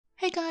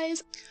Hey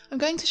guys! I'm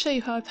going to show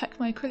you how I pack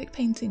my acrylic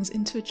paintings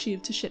into a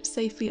tube to ship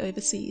safely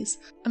overseas.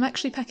 I'm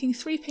actually packing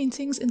 3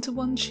 paintings into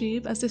one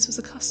tube as this was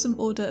a custom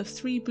order of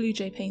 3 Blue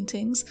Jay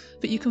paintings,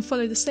 but you can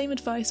follow the same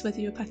advice whether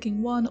you're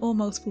packing 1 or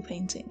multiple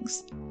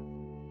paintings.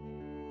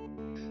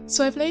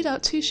 So I've laid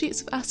out 2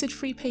 sheets of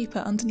acid-free paper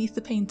underneath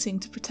the painting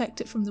to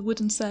protect it from the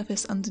wooden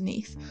surface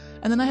underneath,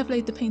 and then I have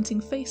laid the painting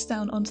face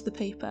down onto the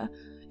paper.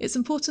 It's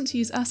important to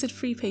use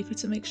acid-free paper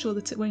to make sure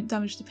that it won't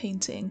damage the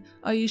painting.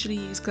 I usually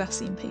use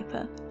glassine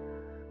paper.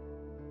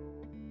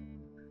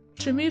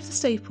 To remove the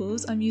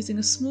staples, I'm using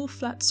a small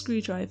flat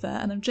screwdriver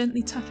and I'm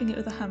gently tapping it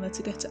with a hammer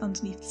to get it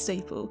underneath the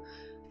staple.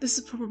 This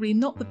is probably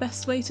not the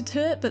best way to do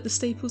it, but the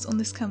staples on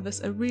this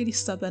canvas are really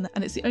stubborn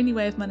and it's the only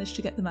way I've managed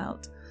to get them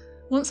out.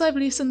 Once I've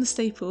loosened the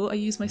staple, I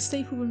use my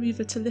staple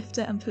remover to lift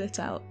it and pull it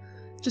out.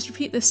 Just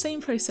repeat this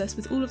same process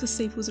with all of the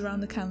staples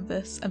around the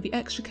canvas and be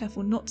extra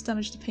careful not to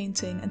damage the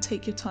painting and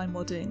take your time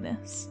while doing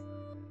this.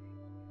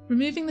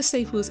 Removing the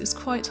staples is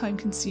quite time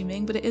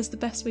consuming, but it is the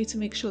best way to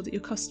make sure that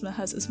your customer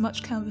has as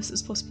much canvas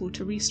as possible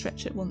to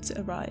restretch it once it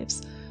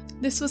arrives.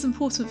 This was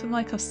important for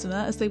my customer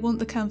as they want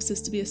the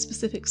canvases to be a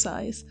specific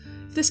size.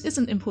 If this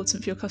isn't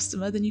important for your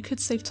customer, then you could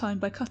save time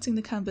by cutting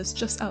the canvas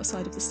just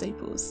outside of the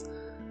staples.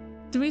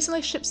 The reason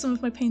I ship some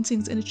of my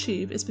paintings in a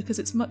tube is because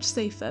it's much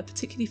safer,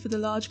 particularly for the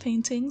large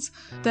paintings.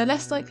 They're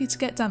less likely to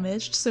get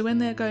damaged, so when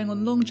they're going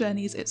on long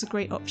journeys it's a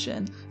great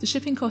option. The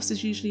shipping cost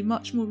is usually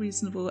much more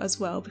reasonable as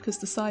well because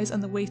the size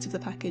and the weight of the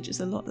package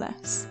is a lot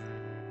less.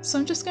 So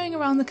I'm just going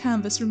around the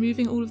canvas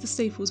removing all of the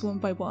staples one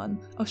by one.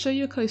 I'll show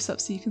you a close-up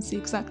so you can see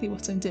exactly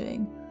what I'm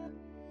doing.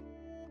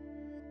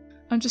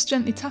 I'm just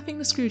gently tapping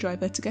the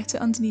screwdriver to get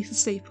it underneath the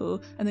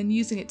staple and then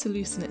using it to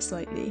loosen it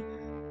slightly.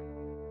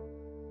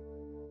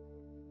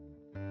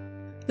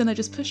 Then I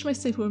just push my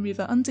staple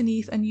remover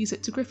underneath and use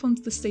it to grip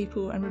onto the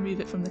staple and remove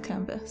it from the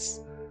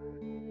canvas.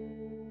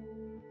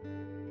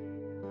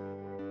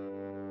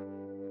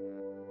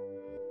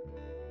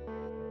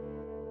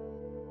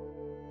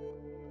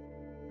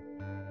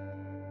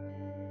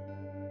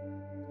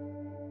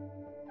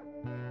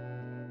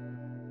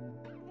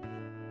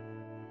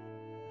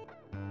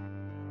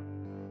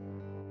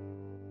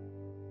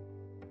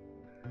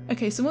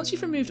 Okay, so once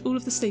you've removed all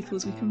of the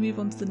staples, we can move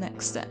on to the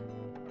next step.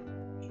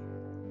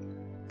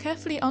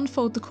 Carefully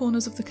unfold the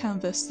corners of the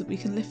canvas so that we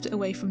can lift it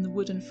away from the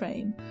wooden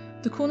frame.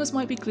 The corners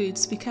might be glued,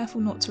 so be careful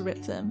not to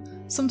rip them.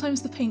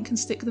 Sometimes the paint can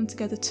stick them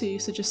together too,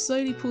 so just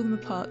slowly pull them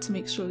apart to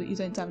make sure that you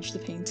don't damage the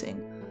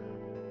painting.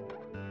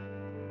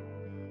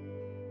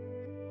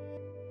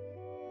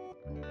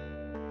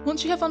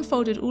 Once you have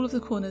unfolded all of the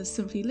corners,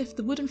 simply lift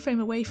the wooden frame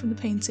away from the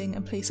painting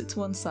and place it to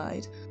one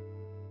side.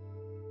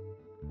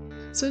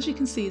 So as you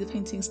can see, the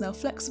painting is now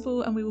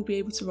flexible and we will be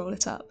able to roll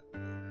it up.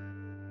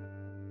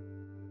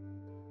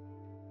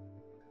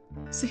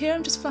 So here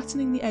I'm just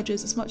flattening the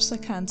edges as much as I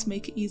can to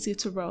make it easier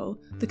to roll.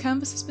 The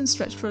canvas has been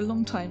stretched for a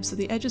long time so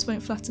the edges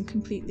won't flatten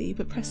completely,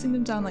 but pressing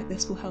them down like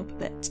this will help a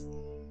bit.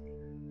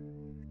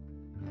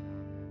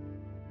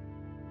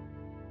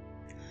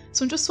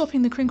 So I'm just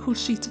swapping the crinkled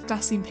sheet of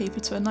glassine paper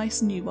to a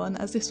nice new one,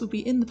 as this will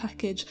be in the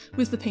package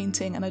with the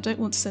painting and I don't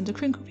want to send a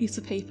crinkled piece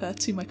of paper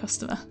to my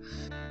customer.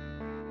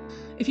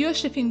 If you are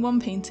shipping 1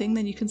 painting,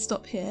 then you can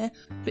stop here,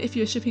 but if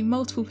you are shipping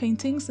multiple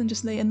paintings, then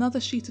just lay another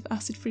sheet of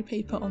acid-free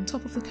paper on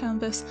top of the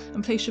canvas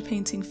and place your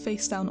painting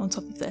face down on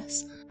top of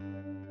this.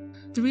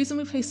 The reason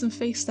we place them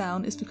face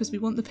down is because we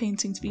want the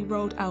painting to be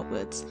rolled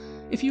outwards.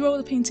 If you roll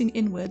the painting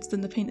inwards,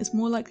 then the paint is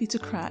more likely to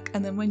crack,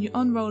 and then when you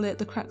unroll it,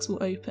 the cracks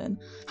will open.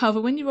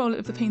 However, when you roll it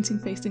with the painting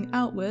facing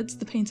outwards,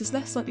 the paint is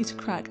less likely to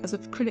crack as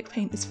acrylic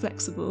paint is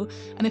flexible,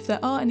 and if there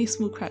are any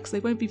small cracks,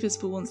 they won't be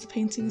visible once the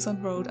painting is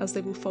unrolled as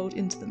they will fold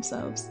into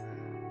themselves.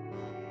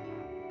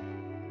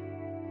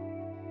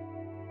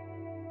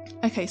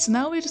 Okay, so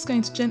now we're just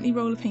going to gently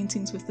roll the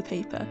paintings with the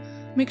paper.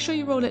 Make sure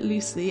you roll it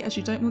loosely as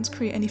you don't want to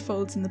create any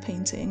folds in the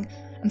painting,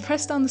 and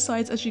press down the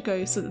sides as you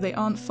go so that they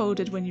aren't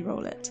folded when you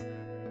roll it.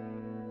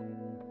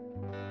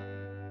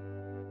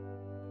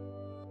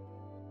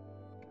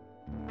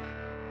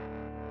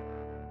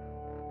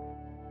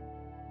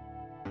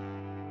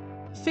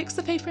 Fix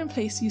the paper in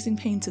place using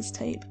painter's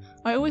tape.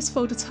 I always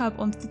fold a tab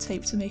onto the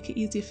tape to make it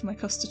easier for my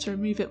customer to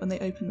remove it when they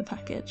open the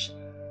package.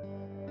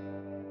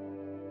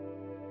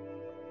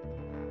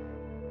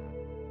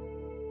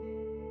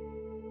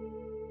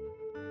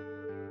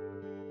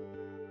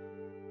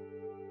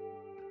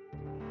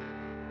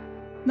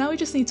 Now we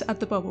just need to add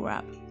the bubble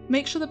wrap.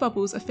 Make sure the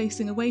bubbles are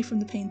facing away from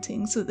the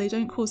painting so that they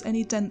don't cause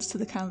any dents to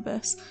the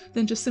canvas,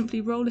 then just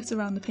simply roll it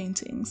around the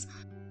paintings.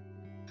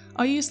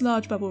 I use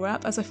large bubble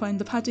wrap as I find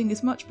the padding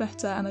is much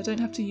better and I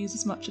don't have to use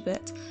as much of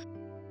it.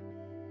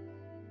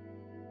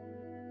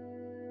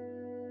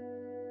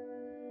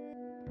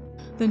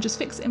 Then just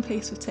fix it in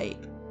place with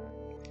tape.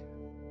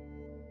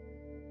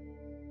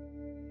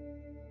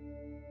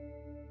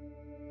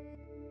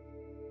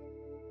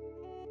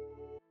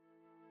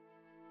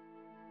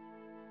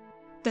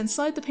 Then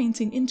slide the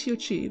painting into your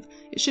tube.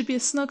 It should be a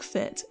snug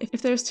fit.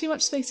 If there is too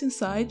much space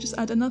inside, just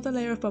add another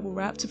layer of bubble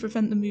wrap to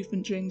prevent the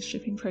movement during the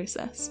shipping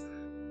process.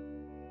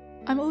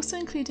 I'm also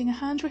including a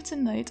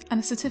handwritten note and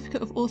a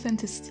certificate of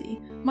authenticity.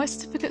 My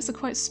certificates are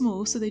quite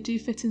small, so they do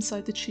fit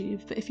inside the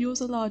tube, but if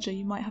yours are larger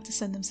you might have to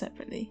send them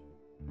separately.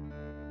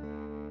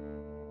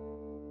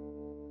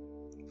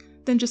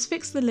 Then just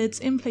fix the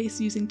lids in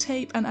place using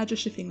tape and add your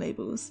shipping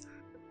labels.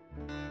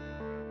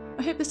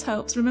 I hope this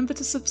helps. Remember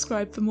to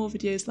subscribe for more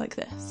videos like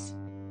this.